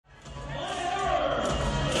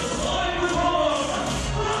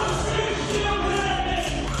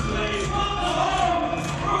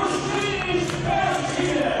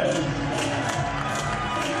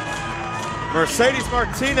Mercedes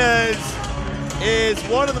Martinez is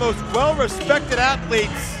one of the most well-respected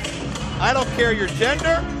athletes. I don't care your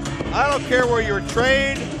gender, I don't care where you're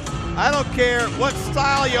trained, I don't care what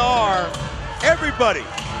style you are. Everybody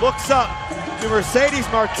looks up to Mercedes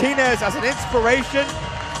Martinez as an inspiration,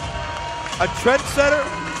 a trendsetter,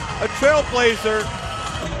 a trailblazer.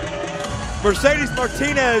 Mercedes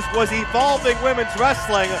Martinez was evolving women's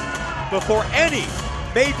wrestling before any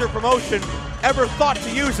major promotion ever thought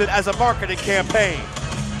to use it as a marketing campaign.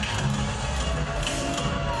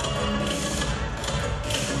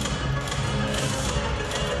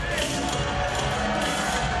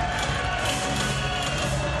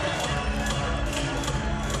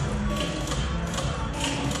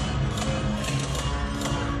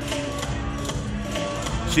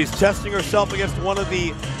 She's testing herself against one of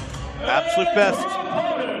the absolute best.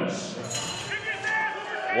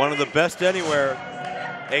 One of the best anywhere.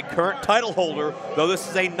 A current title holder, though this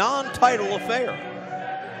is a non-title affair.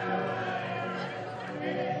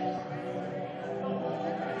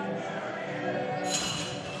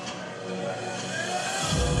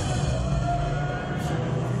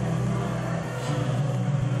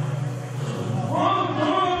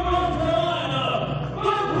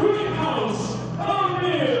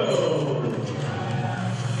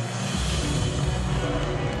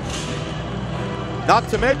 Not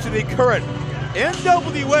to mention the current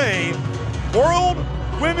NWA World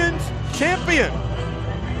Women's Champion.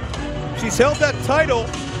 She's held that title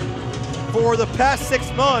for the past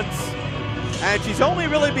 6 months, and she's only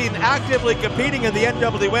really been actively competing in the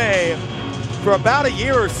NWA for about a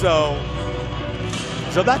year or so.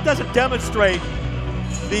 So that doesn't demonstrate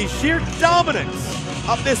the sheer dominance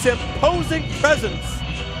of this imposing presence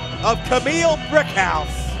of Kamille Brickhouse.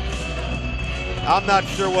 I'm not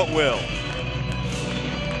sure what will.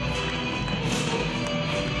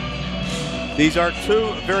 These are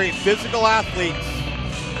two very physical athletes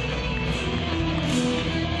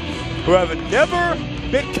who have never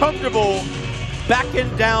been comfortable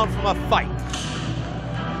backing down from a fight.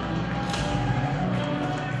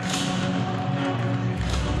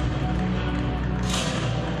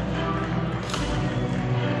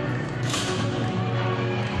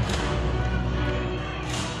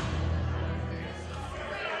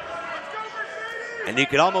 And you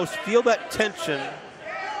can almost feel that tension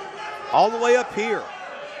all the way up here.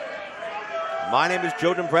 My name is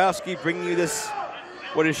Joe Dombrowski, bringing you this,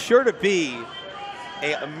 what is sure to be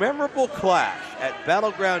a memorable clash at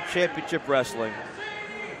Battleground Championship Wrestling.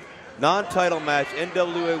 Non-title match,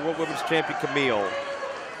 NWA World Women's Champion Kamille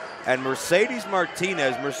and Mercedes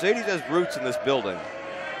Martinez. Mercedes has roots in this building.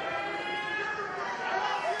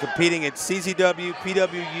 Competing in CZW,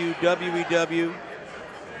 PWU, WEW.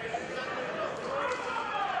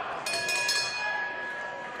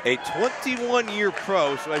 A 21-year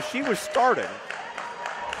pro, so as she was starting,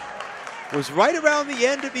 was right around the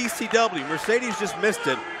end of ECW. Mercedes just missed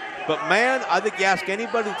it. But man, I think you ask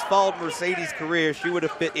anybody that's followed Mercedes' career, she would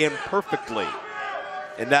have fit in perfectly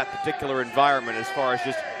in that particular environment as far as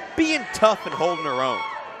just being tough and holding her own.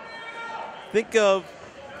 Think of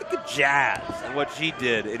Jazz and what she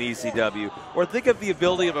did in ECW, or think of the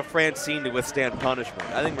ability of a Francine to withstand punishment.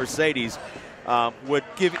 I think Mercedes would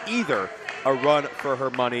give either a run for her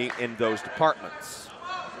money in those departments.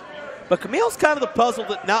 But Kamille's kind of the puzzle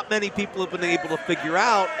that not many people have been able to figure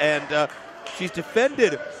out, and she's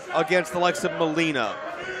defended against the likes of Melina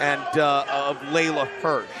and of Layla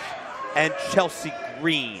Hirsch and Chelsea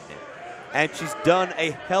Green, and she's done a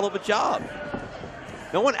hell of a job.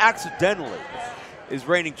 No one accidentally is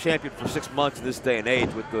reigning champion for 6 months in this day and age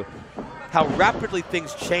with how rapidly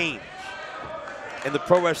things change in the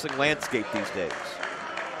pro wrestling landscape these days.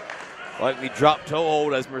 Like we drop toe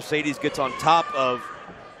hold as Mercedes gets on top of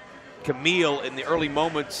Kamille in the early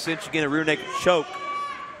moments, cinching in a rear naked choke.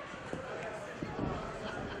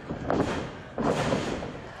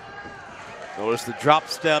 Notice the drop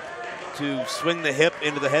step to swing the hip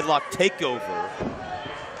into the headlock takeover.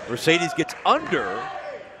 Mercedes gets under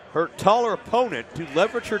her taller opponent to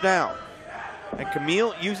leverage her down. And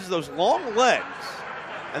Kamille uses those long legs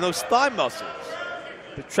and those thigh muscles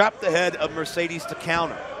to trap the head of Mercedes to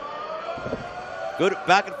counter. Good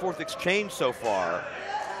back and forth exchange so far,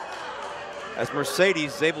 as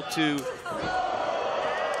Mercedes is able to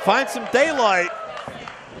find some daylight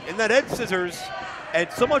in that head scissors.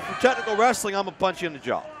 And so much for technical wrestling, I'm gonna punch you in the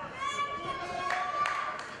jaw.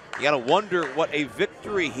 You gotta wonder what a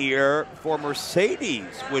victory here for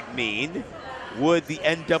Mercedes would mean. Would the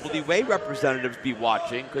NWA representatives be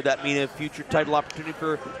watching? Could that mean a future title opportunity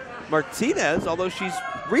for Martinez, although she's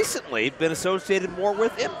recently been associated more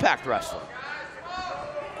with Impact Wrestling?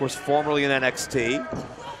 Of course, formerly in NXT.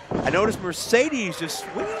 I noticed Mercedes just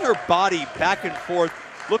swinging her body back and forth,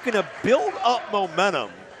 looking to build up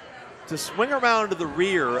momentum to swing around to the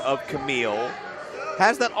rear of Kamille.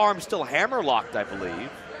 Has that arm still hammer locked, I believe,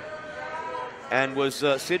 and was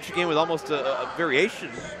cinching in with almost a variation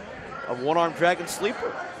of one-arm dragon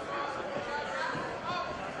sleeper.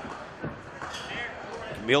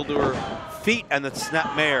 Kamille to her feet and the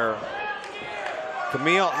snap mare.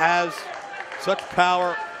 Kamille has such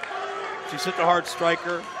power. She's such a hard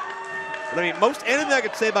striker. But I mean, most anything I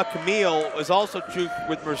could say about Kamille is also true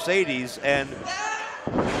with Mercedes, and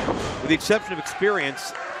with the exception of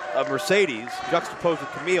experience of Mercedes juxtaposed with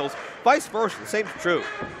Camille's, vice versa, the same is true.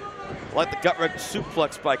 I like the gut-wrench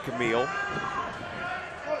suplex by Kamille.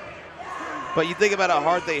 But you think about how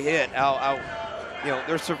hard they hit, how you know,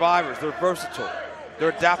 they're survivors, they're versatile, they're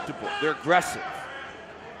adaptable, they're aggressive.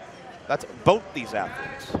 That's both these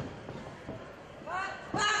athletes.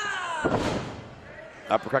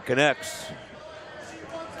 Uppercut connects.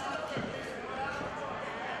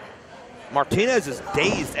 Martinez is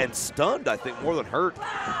dazed and stunned, I think, more than hurt,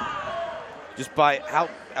 just by how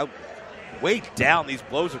way down these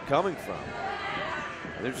blows are coming from.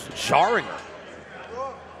 They're just jarring her.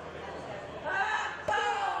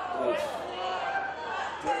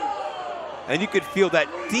 And you could feel that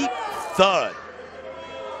deep thud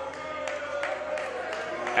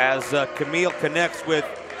as Kamille connects with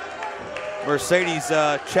Mercedes'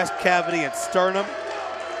 chest cavity and sternum.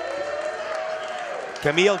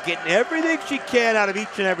 Kamille getting everything she can out of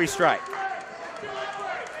each and every strike.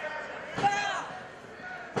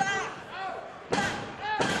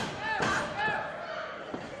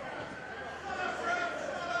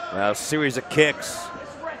 Now, a series of kicks.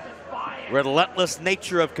 Relentless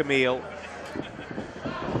nature of Kamille.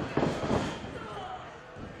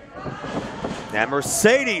 Now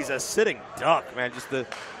Mercedes, a sitting duck, man. Just the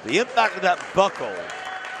impact of that buckle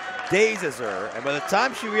dazes her. And by the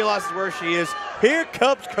time she realizes where she is, here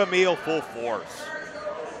comes Kamille full force.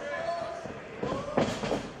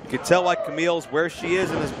 You can tell why Camille's where she is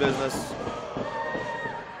in this business.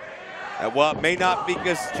 And what may not be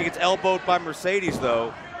because she gets elbowed by Mercedes,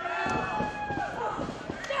 though.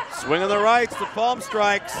 Swing on the rights, the palm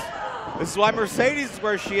strikes. This is why Mercedes is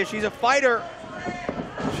where she is. She's a fighter.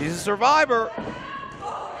 She's a survivor.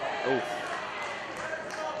 Oof.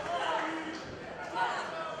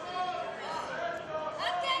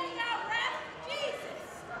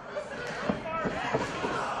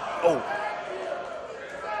 Oh.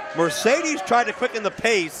 Mercedes tried to quicken the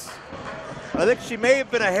pace. I think she may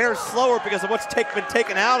have been a hair slower because of what's been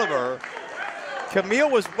taken out of her.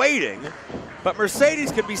 Kamille was waiting, but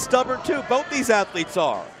Mercedes can be stubborn too. Both these athletes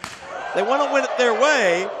are. They want to win it their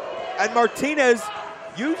way, and Martinez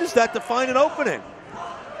uses that to find an opening.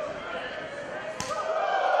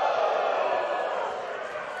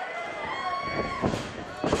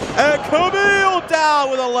 And Kamille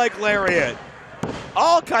down with a leg lariat.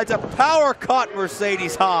 All kinds of power caught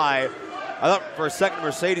Mercedes high. I thought for a second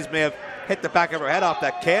Mercedes may have hit the back of her head off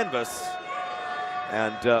that canvas.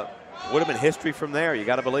 And would have been history from there, you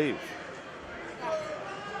gotta believe.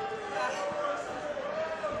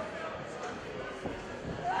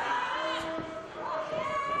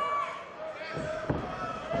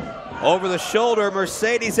 Over the shoulder,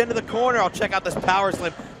 Mercedes into the corner. I'll check out this power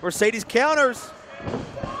slam. Mercedes counters.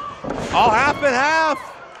 All half and half.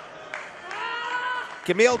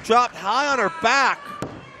 Kamille dropped high on her back.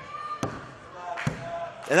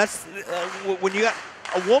 And that's when you got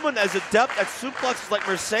a woman as adept at suplexes like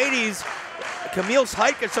Mercedes, Camille's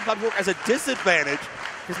height can sometimes work as a disadvantage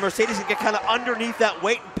because Mercedes can get kind of underneath that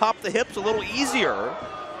weight and pop the hips a little easier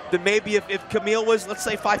than maybe if Kamille was, let's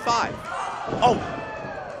say, 5'5". Oh.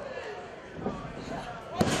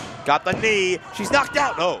 Got the knee. She's knocked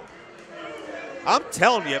out. No. I'm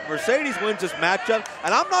telling you, if Mercedes wins this matchup,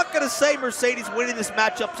 and I'm not going to say Mercedes winning this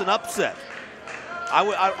matchup's an upset.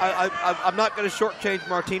 I'm not going to shortchange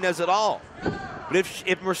Martinez at all. But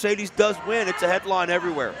if Mercedes does win, it's a headline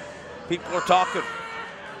everywhere. People are talking.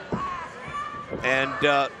 And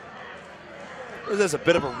there's a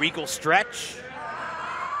bit of a regal stretch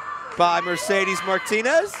by Mercedes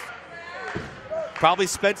Martinez. Probably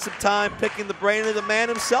spent some time picking the brain of the man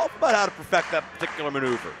himself about how to perfect that particular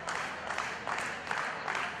maneuver.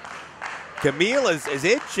 Kamille is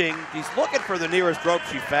itching. He's looking for the nearest rope.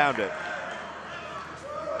 She found it.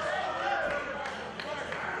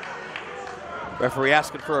 Referee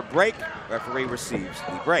asking for a break. Referee receives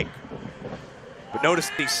the break. But notice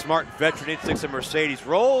the smart veteran instincts of Mercedes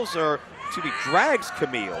rolls, or excuse me, drags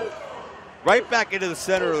Kamille right back into the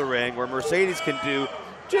center of the ring where Mercedes can do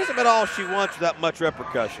just about all she wants without much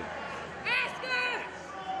repercussion.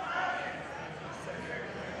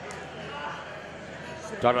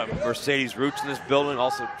 Talking about Mercedes' roots in this building,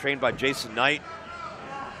 also trained by Jason Knight,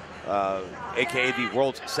 AKA the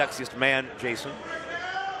world's sexiest man, Jason.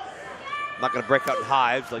 Not going to break out in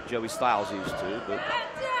hives like Joey Styles used to, but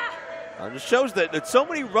it just shows that so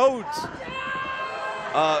many roads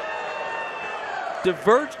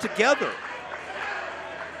diverge together.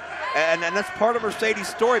 And that's part of Mercedes'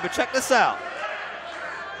 story, but check this out.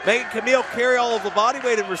 Making Kamille carry all of the body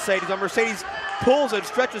weight of Mercedes. Mercedes pulls and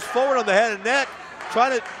stretches forward on the head and neck,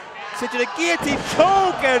 trying to sit in a guillotine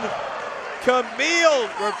choke, and Kamille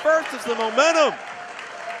reverses the momentum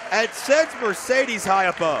and sends Mercedes high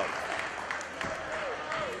above.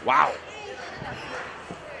 Wow.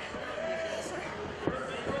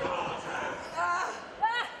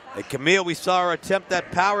 And Kamille, we saw her attempt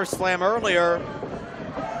that power slam earlier.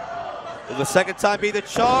 Will the second time be the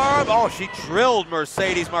charm? Oh, she drilled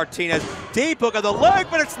Mercedes Martinez. Deep hook of the leg,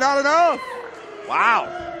 but it's not enough. Wow.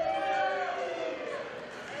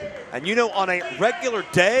 And you know, on a regular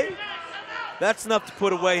day, that's enough to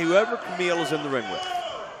put away whoever Kamille is in the ring with.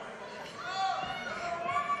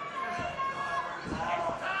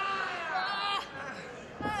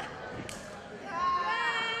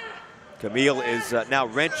 Kamille is now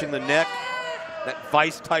wrenching the neck, that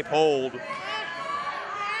vice-type hold.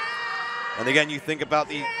 And again, you think about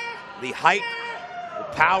the height, the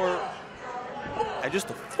power, and just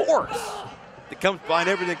the force that comes behind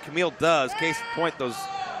everything Kamille does. Case in point, those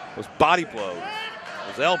body blows,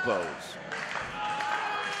 those elbows.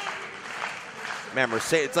 Man,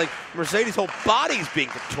 Mercedes, it's like Mercedes' whole body's being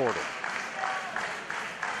contorted.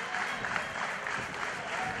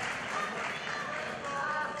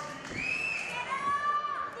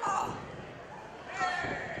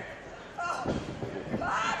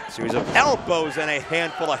 Series of elbows and a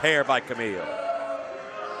handful of hair by Kamille.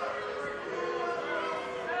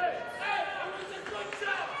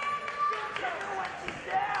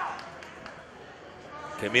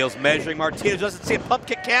 Kamille's measuring Martinez, doesn't see a pump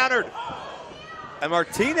kick countered. And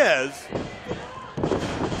Martinez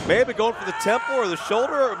may have been going for the temple or the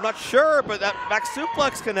shoulder, I'm not sure, but that back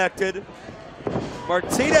suplex connected.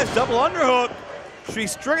 Martinez double underhook.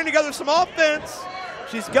 She's stringing together some offense.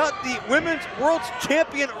 She's got the women's world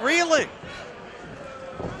champion reeling.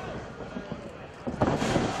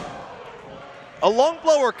 A lung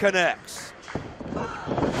blower connects.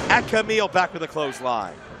 At Kamille, back with a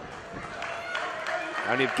clothesline.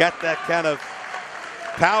 And you've got that kind of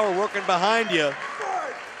power working behind you.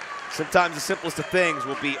 Sometimes the simplest of things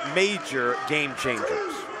will be major game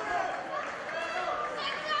changers.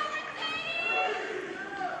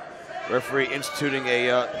 Referee instituting a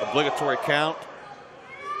obligatory count.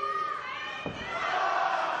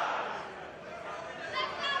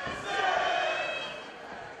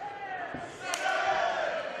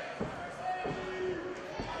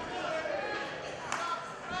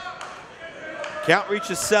 Count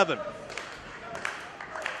reaches 7.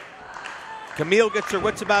 Kamille gets her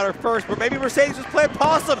wits about her first, but maybe Mercedes was playing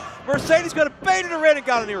possum. Mercedes could have baited her in and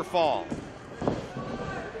got a near fall.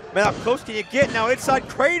 Man, how close can you get now? Inside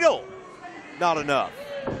cradle. Not enough.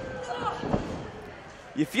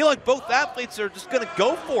 You feel like both athletes are just going to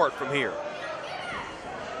go for it from here.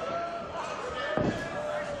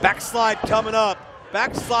 Backslide coming up.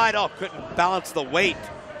 Backslide, oh, couldn't balance the weight.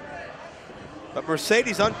 But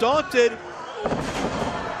Mercedes undaunted.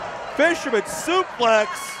 Fisherman suplex.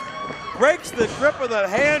 Breaks the grip of the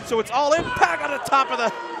hand, so it's all impact on the top of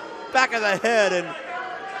the back of the head. And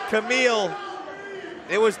Kamille,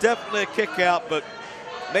 it was definitely a kick out, but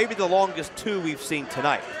maybe the longest 2 we've seen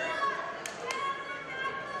tonight.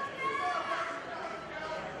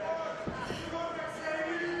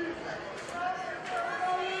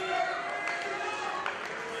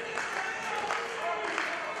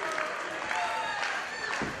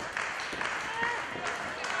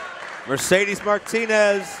 Mercedes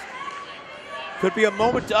Martinez could be a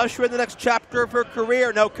moment to usher in the next chapter of her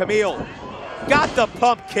career. No, Kamille got the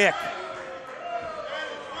pump kick.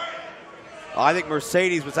 Oh, I think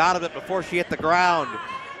Mercedes was out of it before she hit the ground.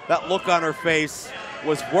 That look on her face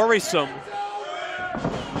was worrisome.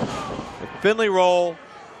 The Finley roll,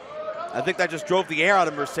 I think that just drove the air out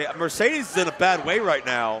of Mercedes. Mercedes is in a bad way right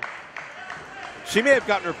now. She may have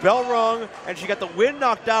gotten her bell rung, and she got the wind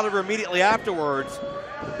knocked out of her immediately afterwards.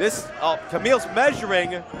 This, Kamille's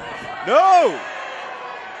measuring. No!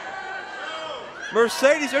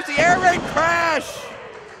 Mercedes, there's the air raid crash!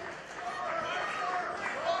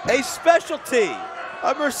 A specialty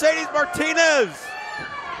of Mercedes Martinez.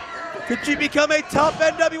 Could she become a top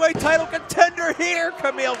NWA title contender here?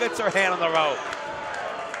 Kamille gets her hand on the rope.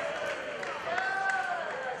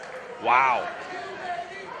 Wow.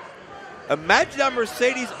 Imagine how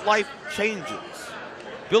Mercedes' life changes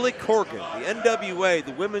Billy Corgan, the NWA,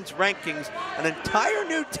 the women's rankings, an entire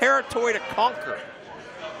new territory to conquer.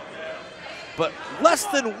 But less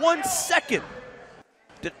than 1 second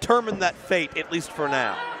determined that fate, at least for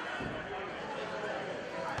now.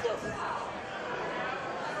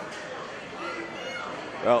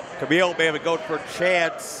 Well, Kamille may have going for a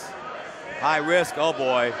chance. High risk, oh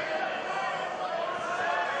boy.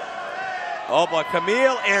 Oh boy,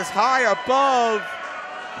 Kamille is high above.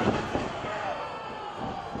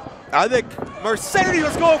 I think Mercedes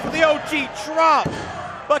was going for the OG drop,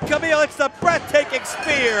 but Kamille hits the breathtaking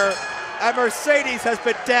spear, and Mercedes has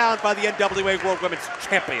been downed by the NWA World Women's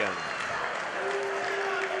Champion.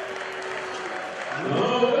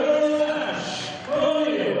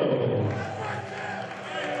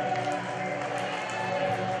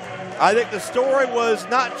 I think the story was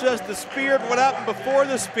not just the spear, but what happened before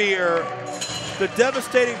the spear. The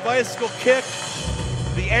devastating bicycle kick,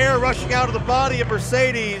 the air rushing out of the body of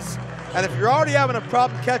Mercedes, and if you're already having a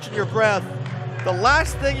problem catching your breath, the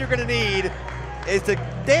last thing you're gonna need is to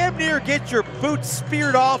damn near get your boots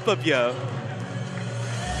speared off of you.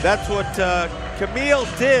 That's what Kamille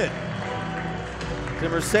did to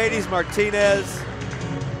Mercedes Martinez.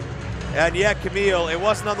 And yeah, Kamille, it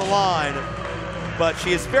wasn't on the line, but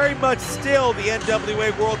she is very much still the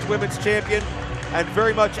NWA World Women's Champion and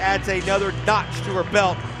very much adds another notch to her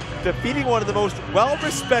belt, defeating one of the most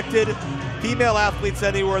well-respected female athletes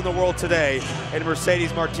anywhere in the world today, in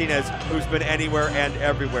Mercedes Martinez, who's been anywhere and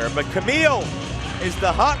everywhere. But Kamille is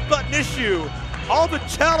the hot button issue all the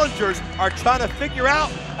challengers are trying to figure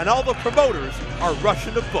out and all the promoters are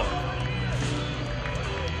rushing to book.